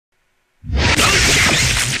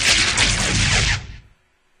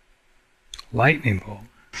Lightning bolt.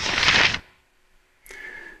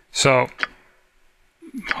 So,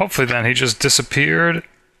 hopefully then he just disappeared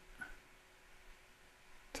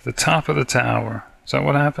to the top of the tower. Is that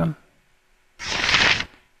what happened?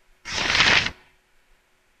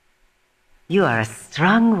 You are a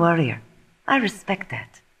strong warrior. I respect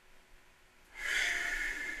that.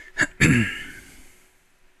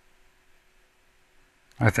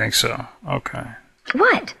 I think so. Okay.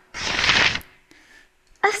 What?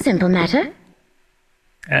 A simple matter.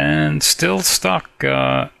 And still stuck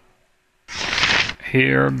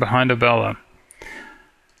here behind Abela.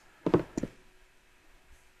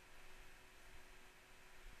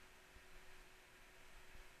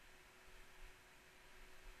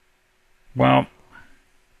 Well,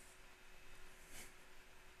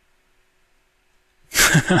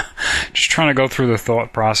 just trying to go through the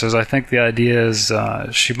thought process. I think the idea is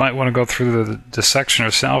she might want to go through the dissection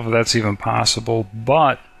herself, if that's even possible,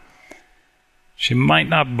 but she might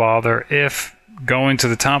not bother if going to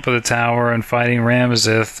the top of the tower and fighting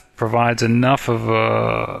Ramazith provides enough of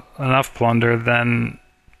enough plunder. Then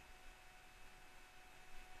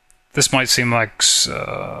this might seem like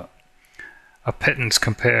a pittance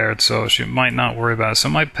compared, so she might not worry about it. So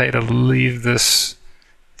it might pay to leave this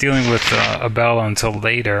dealing with Abela until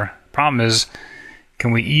later. Problem is,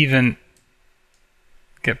 can we even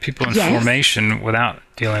get people in formation without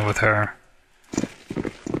dealing with her?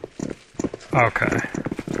 Okay.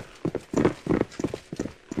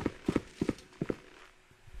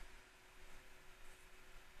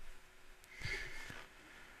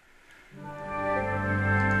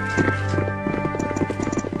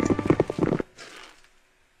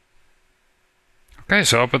 Okay,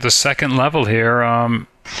 so up at the second level here,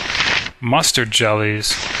 mustard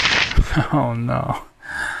jellies. Oh no.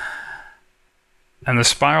 And the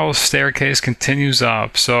spiral staircase continues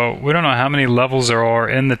up, so we don't know how many levels there are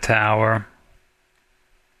in the tower.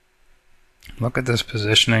 Look at this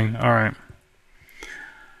positioning. Alright.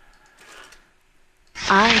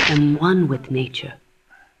 I am one with nature.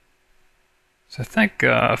 So I think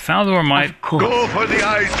Baldur might... Go for the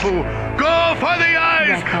eyes, fool! Go for the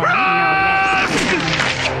eyes!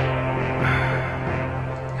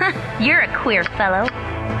 You're a queer fellow.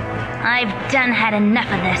 I've done had enough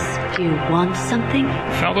of this. Do you want something?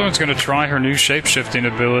 Baldur's going to try her new shape-shifting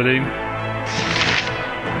ability.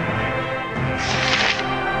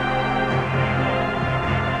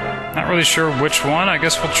 Not really sure which one. I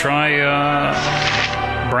guess we'll try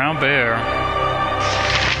Brown Bear.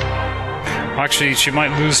 Actually, she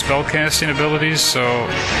might lose spellcasting abilities, so...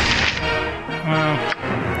 Well...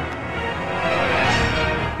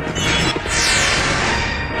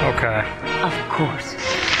 Okay. Of course.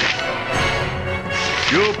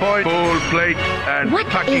 You point gold plate and What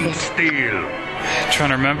fucking is it? steel. Trying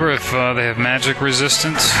to remember if they have magic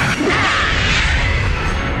resistance.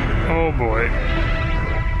 Oh boy.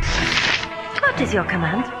 What is your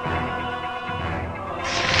command?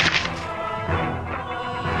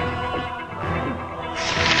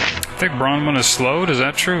 I think Bronwyn is slowed, is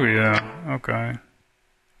that true? Yeah. Okay.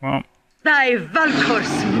 Well... Thy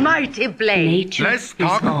Valkor's mighty blade. Nature Let's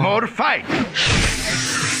talk more fight.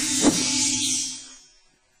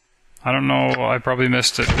 I don't know, I probably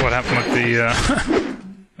missed it. What happened with the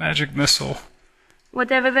magic missile?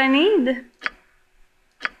 Whatever they need.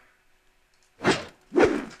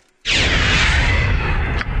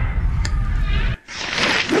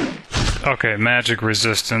 Okay, magic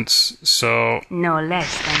resistance, so... No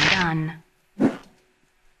less than done.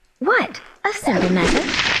 What? A simple matter.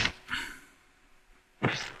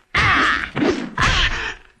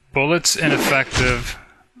 Bullets ineffective.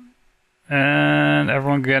 And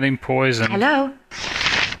everyone getting poisoned. Hello?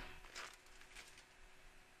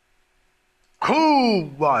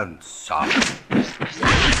 Who wants some?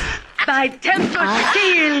 Thy temper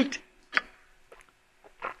shield!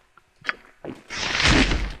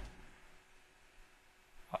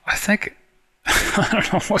 I think... I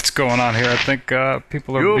don't know what's going on here. I think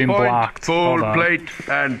people are being blocked. Gold Hold on. plate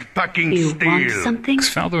and fucking You steel. want something?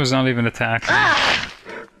 Baldur is not even attacking.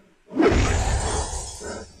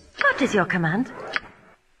 What is your command?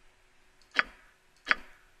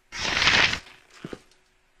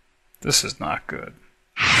 This is not good.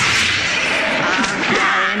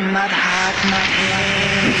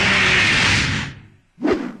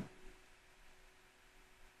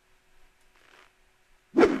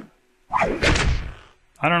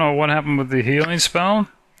 I don't know what happened with the healing spell.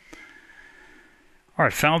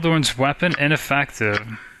 Alright, Faldorn's weapon ineffective.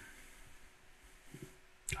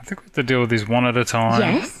 I think we have to deal with these one at a time.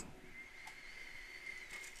 Yes?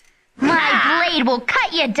 My blade will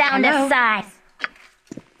cut you down to size.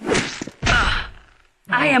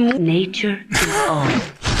 I am Nature is all.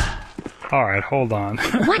 Alright, hold on.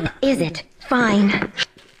 What is it? Fine.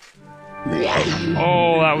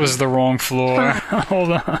 Oh, that was the wrong floor.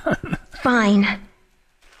 Hold on. Fine.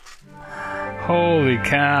 Holy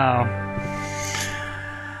cow.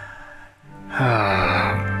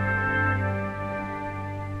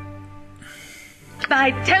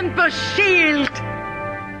 Thy temper shield!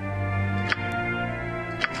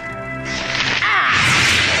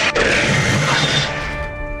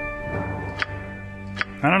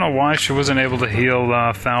 I don't know why she wasn't able to heal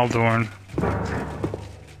Faldorn.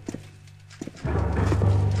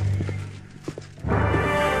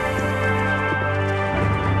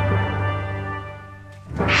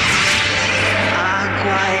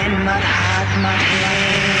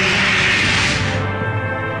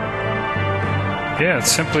 Yeah, it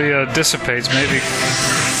simply dissipates. Maybe.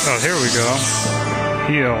 Oh, here we go.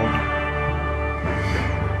 Healed.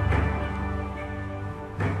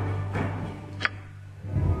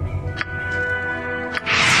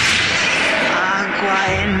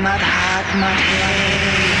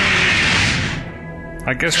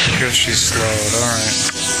 I guess because she's slowed. Alright.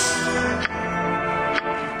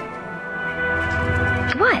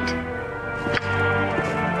 What?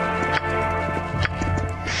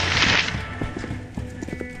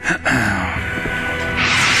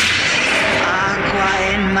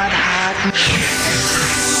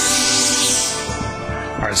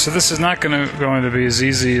 Alright, so this is not going to be as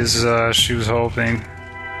easy as she was hoping.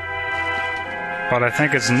 But I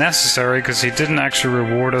think it's necessary because he didn't actually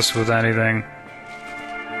reward us with anything.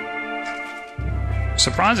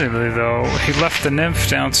 Surprisingly, though, he left the nymph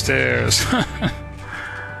downstairs.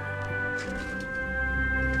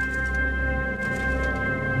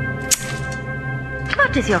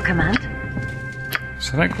 What is your command?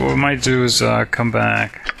 So I think what we might do is come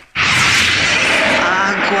back.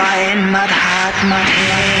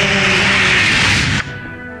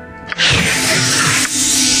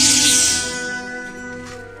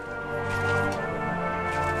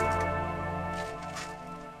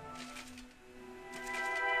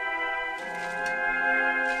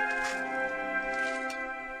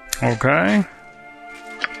 Okay.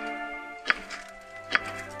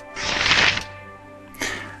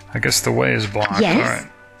 I guess the way is blocked. Yes. All right.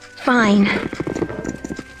 Fine.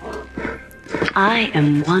 I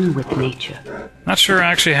am one with nature. Not sure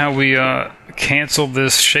actually how we canceled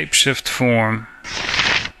this shapeshift form.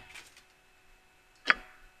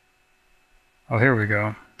 Oh, here we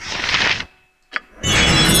go.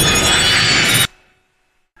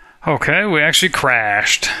 Okay, we actually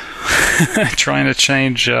crashed. Trying to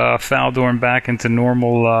change Faldorn back into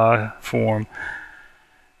normal form.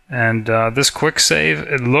 And this quick save,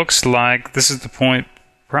 it looks like this is the point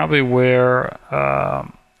probably where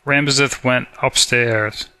Ramazith went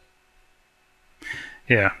upstairs.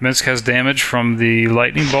 Yeah, Misk has damage from the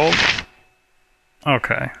lightning bolt.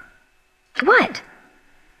 Okay. What?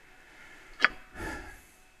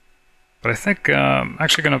 But I think I'm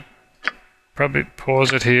actually going to probably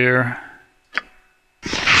pause it here.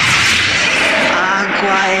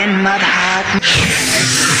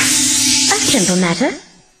 A simple matter.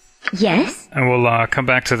 Yes? And we'll come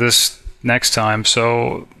back to this next time.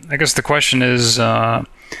 So I guess the question is, does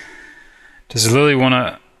Lilly want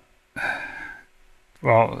to,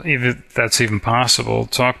 well, if that's even possible,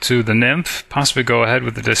 talk to the nymph, possibly go ahead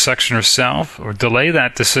with the dissection herself, or delay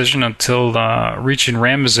that decision until reaching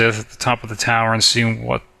Ramazith at the top of the tower and seeing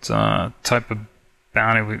what type of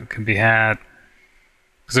bounty can be had.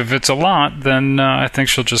 Because if it's a lot, then I think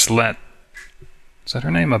she'll just let... Is that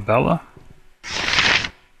her name? Abela?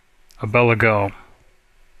 Abela go.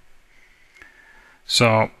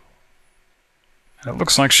 So, it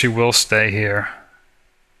looks like she will stay here.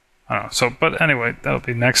 I don't know. So, but anyway, that'll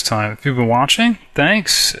be next time. If you've been watching,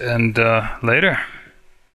 thanks, and later.